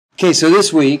Okay, so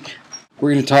this week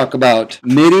we're going to talk about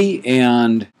MIDI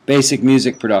and basic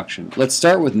music production. Let's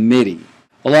start with MIDI.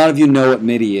 A lot of you know what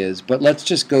MIDI is, but let's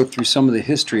just go through some of the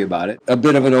history about it, a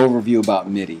bit of an overview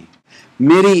about MIDI.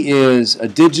 MIDI is a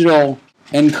digital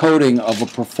encoding of a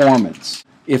performance.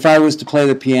 If I was to play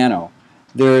the piano,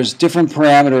 there's different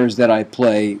parameters that I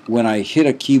play when I hit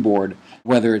a keyboard,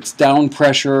 whether it's down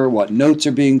pressure, what notes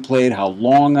are being played, how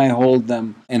long I hold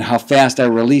them, and how fast I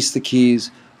release the keys.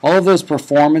 All of those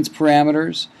performance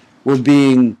parameters were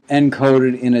being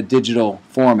encoded in a digital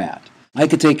format. I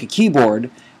could take a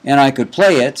keyboard and I could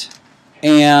play it,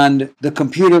 and the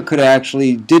computer could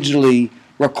actually digitally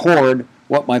record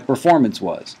what my performance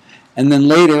was. And then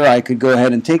later I could go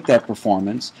ahead and take that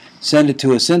performance, send it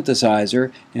to a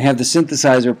synthesizer, and have the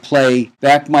synthesizer play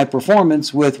back my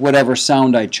performance with whatever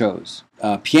sound I chose.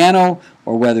 Piano,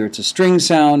 or whether it's a string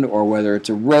sound, or whether it's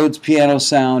a Rhodes piano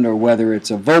sound, or whether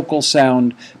it's a vocal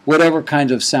sound, whatever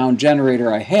kind of sound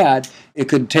generator I had, it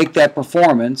could take that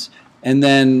performance and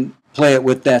then play it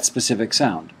with that specific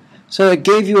sound. So it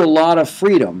gave you a lot of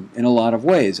freedom in a lot of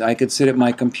ways. I could sit at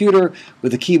my computer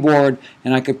with a keyboard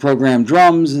and I could program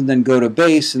drums and then go to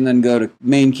bass and then go to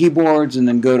main keyboards and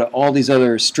then go to all these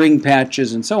other string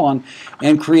patches and so on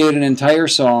and create an entire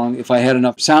song if I had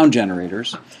enough sound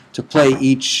generators to play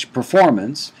each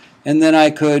performance. And then I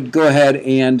could go ahead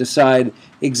and decide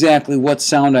exactly what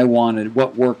sound I wanted,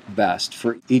 what worked best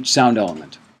for each sound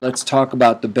element. Let's talk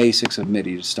about the basics of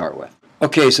MIDI to start with.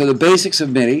 Okay, so the basics of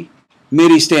MIDI.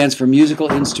 MIDI stands for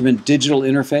Musical Instrument Digital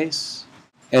Interface.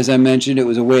 As I mentioned, it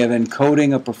was a way of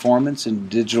encoding a performance in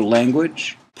digital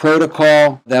language.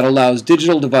 Protocol that allows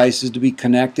digital devices to be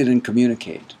connected and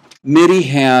communicate. MIDI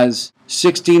has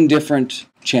 16 different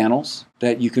channels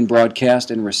that you can broadcast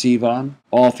and receive on,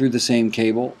 all through the same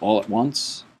cable, all at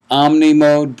once. Omni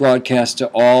mode broadcasts to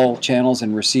all channels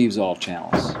and receives all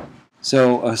channels.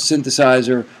 So a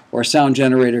synthesizer or a sound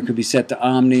generator could be set to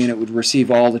Omni and it would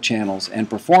receive all the channels and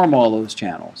perform all those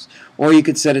channels. Or you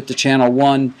could set it to channel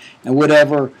 1 and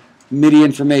whatever MIDI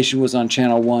information was on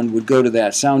channel 1 would go to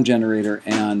that sound generator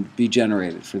and be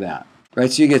generated for that.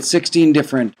 Right? So you get 16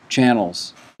 different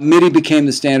channels. MIDI became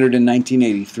the standard in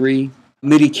 1983.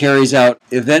 MIDI carries out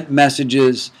event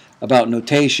messages about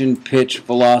notation, pitch,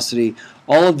 velocity,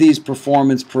 all of these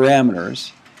performance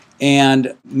parameters.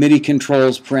 And MIDI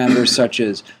controls parameters such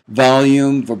as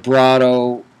volume,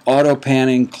 vibrato, auto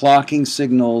panning, clocking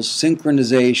signals,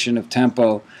 synchronization of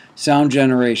tempo, sound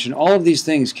generation. All of these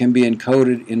things can be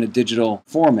encoded in a digital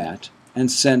format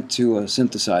and sent to a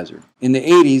synthesizer. In the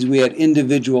 80s, we had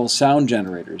individual sound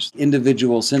generators,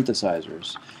 individual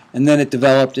synthesizers. And then it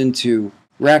developed into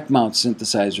rack mount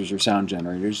synthesizers or sound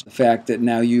generators. The fact that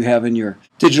now you have in your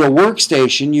digital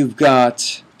workstation, you've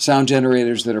got sound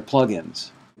generators that are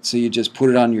plugins. So you just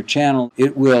put it on your channel,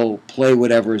 it will play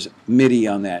whatever's MIDI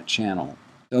on that channel.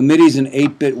 So MIDI is an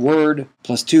 8-bit word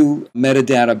plus 2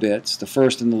 metadata bits, the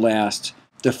first and the last,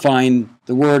 define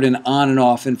the word and on and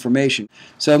off information.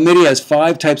 So MIDI has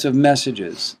 5 types of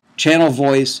messages: channel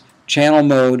voice, channel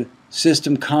mode,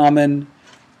 system common,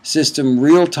 system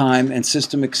real time, and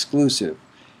system exclusive.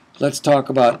 Let's talk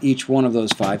about each one of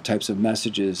those 5 types of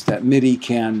messages that MIDI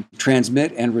can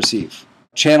transmit and receive.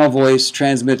 Channel voice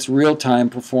transmits real-time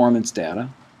performance data.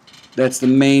 That's the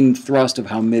main thrust of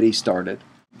how MIDI started.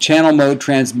 Channel mode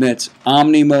transmits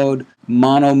omni mode,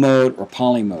 mono mode, or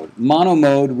poly mode. Mono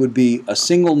mode would be a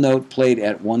single note played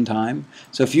at one time.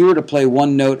 So if you were to play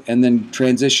one note and then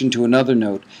transition to another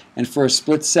note, and for a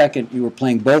split second you were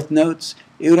playing both notes,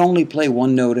 it would only play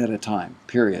one note at a time,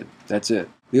 period. That's it.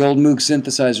 The old Moog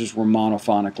synthesizers were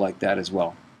monophonic like that as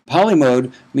well. Poly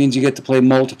mode means you get to play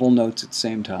multiple notes at the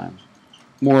same time.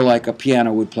 More like a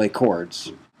piano would play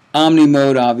chords. Omni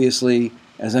mode, obviously,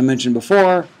 as I mentioned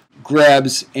before,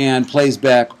 grabs and plays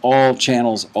back all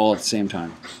channels all at the same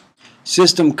time.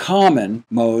 System common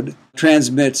mode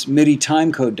transmits MIDI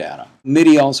timecode data.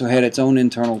 MIDI also had its own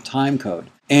internal timecode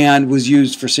and was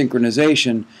used for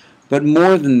synchronization, but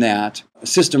more than that,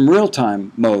 system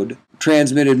real-time mode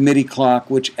transmitted MIDI clock,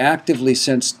 which actively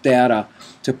sensed data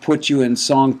to put you in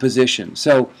song position.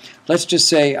 So let's just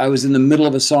say I was in the middle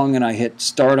of a song and I hit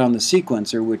start on the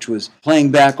sequencer, which was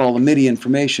playing back all the MIDI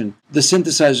information. The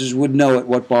synthesizers would know at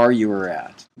what bar you were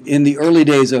at. In the early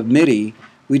days of MIDI,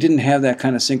 we didn't have that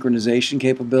kind of synchronization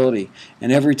capability,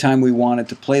 and every time we wanted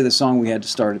to play the song, we had to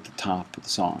start at the top of the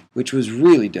song, which was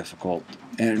really difficult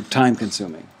and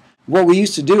time-consuming. What we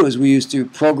used to do is we used to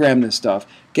program this stuff,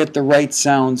 get the right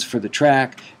sounds for the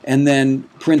track, and then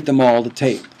print them all to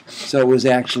tape. So it was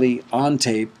actually on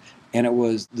tape, and it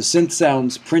was the synth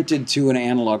sounds printed to an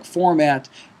analog format,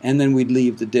 and then we'd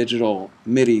leave the digital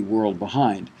MIDI world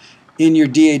behind. In your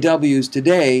DAWs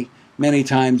today, many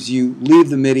times you leave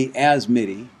the MIDI as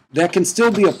MIDI. That can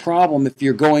still be a problem if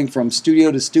you're going from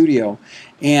studio to studio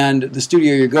and the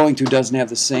studio you're going to doesn't have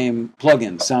the same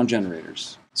plugins, sound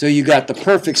generators. So you got the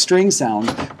perfect string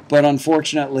sound, but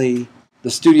unfortunately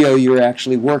the studio you're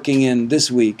actually working in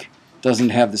this week doesn't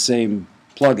have the same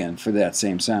plugin for that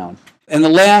same sound. And the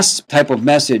last type of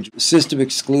message, system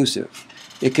exclusive.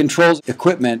 It controls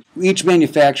equipment. Each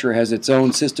manufacturer has its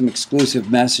own system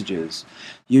exclusive messages,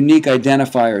 unique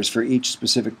identifiers for each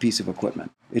specific piece of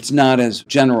equipment. It's not as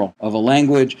general of a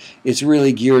language. It's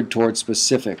really geared towards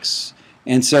specifics.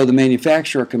 And so the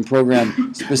manufacturer can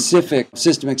program specific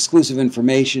system exclusive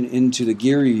information into the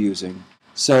gear you're using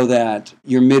so that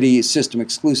your MIDI system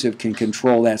exclusive can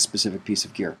control that specific piece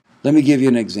of gear. Let me give you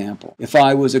an example. If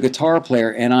I was a guitar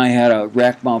player and I had a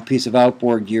rack mount piece of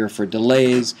outboard gear for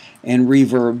delays and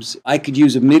reverbs, I could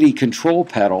use a MIDI control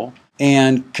pedal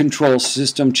and control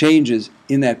system changes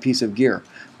in that piece of gear,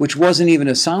 which wasn't even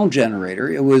a sound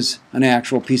generator. It was an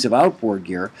actual piece of outboard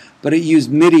gear, but it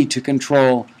used MIDI to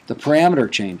control the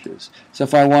parameter changes. So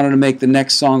if I wanted to make the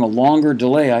next song a longer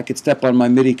delay, I could step on my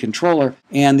MIDI controller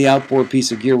and the outboard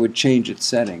piece of gear would change its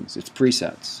settings, its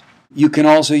presets. You can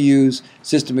also use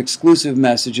system exclusive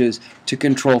messages to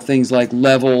control things like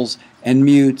levels and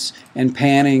mutes and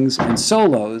pannings and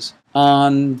solos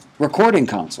on recording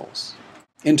consoles.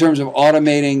 In terms of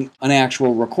automating an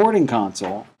actual recording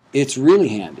console, it's really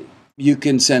handy. You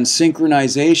can send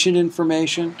synchronization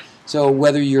information, so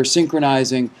whether you're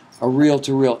synchronizing a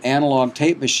reel-to-reel analog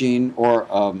tape machine or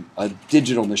a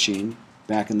digital machine,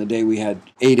 back in the day we had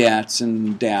ADATs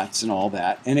and DATs and all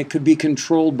that, and it could be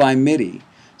controlled by MIDI.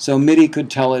 So MIDI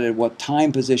could tell it at what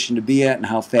time position to be at and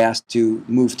how fast to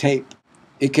move tape.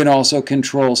 It can also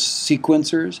control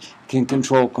sequencers, it can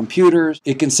control computers,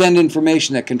 it can send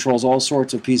information that controls all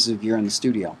sorts of pieces of gear in the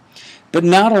studio. But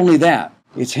not only that,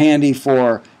 it's handy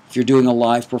for if you're doing a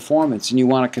live performance and you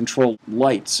want to control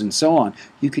lights and so on.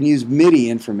 You can use MIDI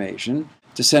information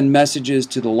to send messages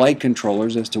to the light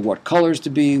controllers as to what colors to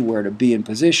be, where to be in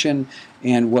position,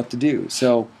 and what to do.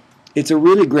 So it's a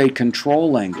really great control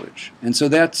language, and so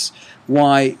that's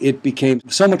why it became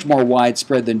so much more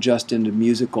widespread than just into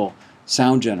musical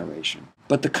sound generation.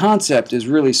 But the concept is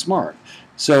really smart.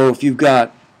 So if you've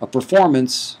got a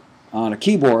performance on a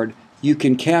keyboard, you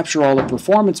can capture all the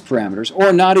performance parameters,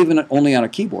 or not even only on a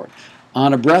keyboard.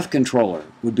 On a breath controller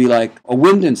would be like a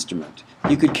wind instrument.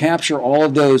 You could capture all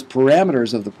of those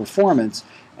parameters of the performance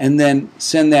and then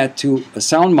send that to a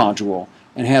sound module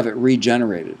and have it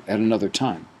regenerated at another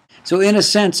time. So in a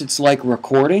sense, it's like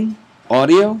recording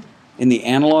audio in the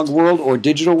analog world or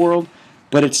digital world,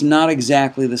 but it's not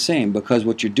exactly the same because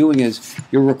what you're doing is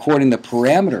you're recording the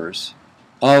parameters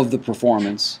of the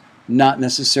performance, not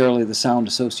necessarily the sound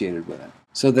associated with it,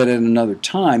 so that at another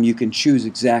time you can choose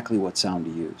exactly what sound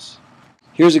to use.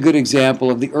 Here's a good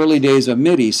example of the early days of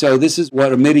MIDI. So this is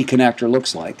what a MIDI connector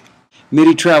looks like.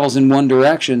 MIDI travels in one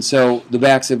direction, so the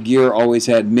backs of gear always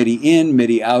had MIDI in,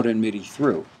 MIDI out, and MIDI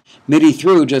through. MIDI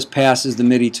through just passes the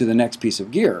MIDI to the next piece of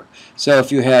gear. So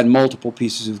if you had multiple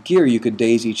pieces of gear, you could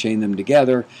daisy chain them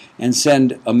together and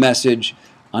send a message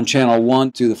on channel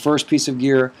 1 to the first piece of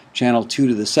gear, channel 2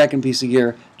 to the second piece of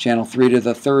gear, channel 3 to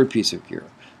the third piece of gear.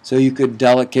 So you could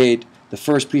delegate the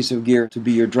first piece of gear to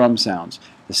be your drum sounds,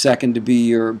 the second to be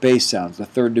your bass sounds, the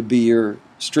third to be your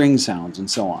string sounds, and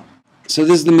so on. So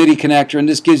this is the MIDI connector, and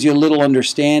this gives you a little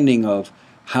understanding of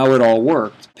how it all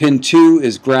worked. Pin 2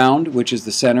 is ground, which is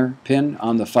the center pin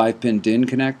on the 5-pin DIN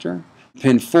connector.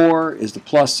 Pin 4 is the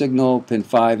plus signal. Pin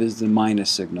 5 is the minus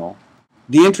signal.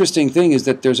 The interesting thing is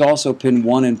that there's also pin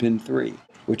 1 and pin 3,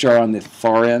 which are on the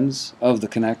far ends of the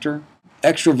connector.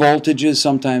 Extra voltages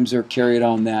sometimes are carried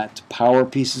on that to power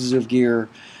pieces of gear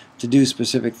to do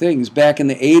specific things. Back in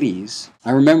the 80s,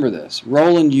 I remember this,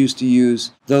 Roland used to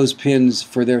use those pins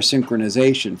for their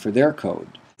synchronization, for their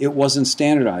code. It wasn't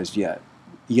standardized yet.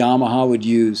 Yamaha would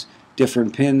use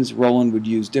different pins, Roland would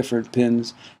use different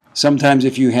pins. Sometimes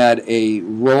if you had a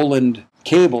Roland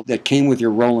cable that came with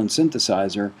your Roland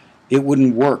synthesizer, it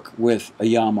wouldn't work with a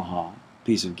Yamaha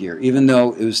piece of gear, even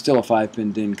though it was still a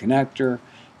 5-pin DIN connector.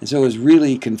 And so it was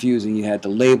really confusing. You had to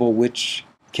label which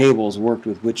cables worked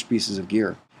with which pieces of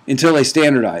gear until they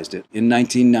standardized it in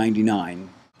 1999,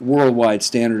 worldwide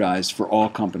standardized for all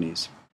companies.